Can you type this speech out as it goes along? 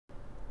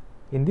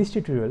In this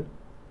tutorial,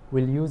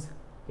 we'll use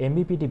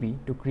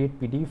MBPDB to create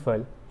PDF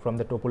file from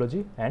the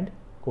topology and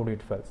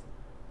coordinate files.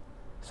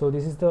 So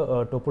this is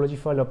the topology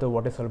file of the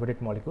water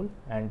solvated molecule,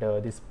 and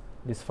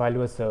this file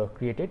was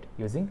created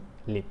using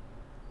lib,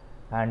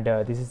 and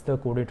this is the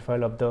coordinate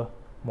file of the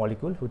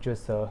molecule which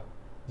was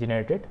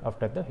generated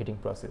after the heating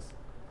process.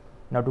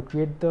 Now to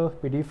create the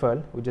PDF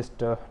file, we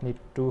just need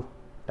to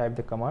type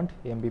the command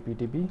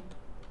mbpdb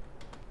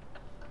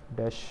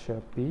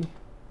 -p,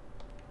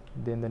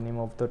 then the name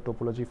of the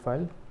topology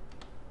file,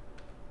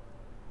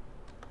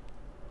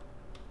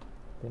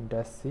 then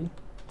 -c,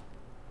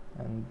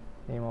 and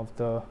name of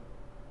the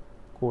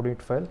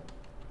coordinate file,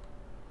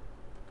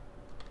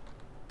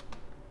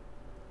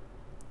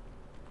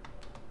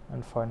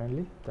 and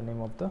finally the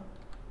name of the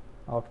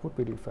output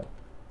PDF file.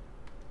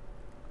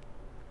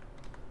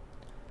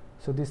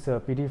 So this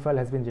PDF file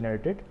has been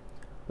generated.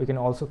 We can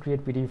also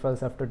create PDF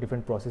files after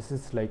different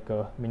processes like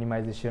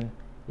minimization,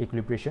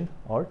 equilibration,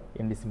 or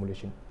MD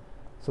simulation.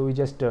 So we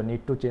just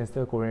need to change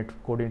the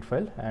coordinate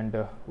file, and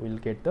we'll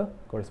get the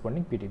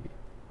corresponding PDB.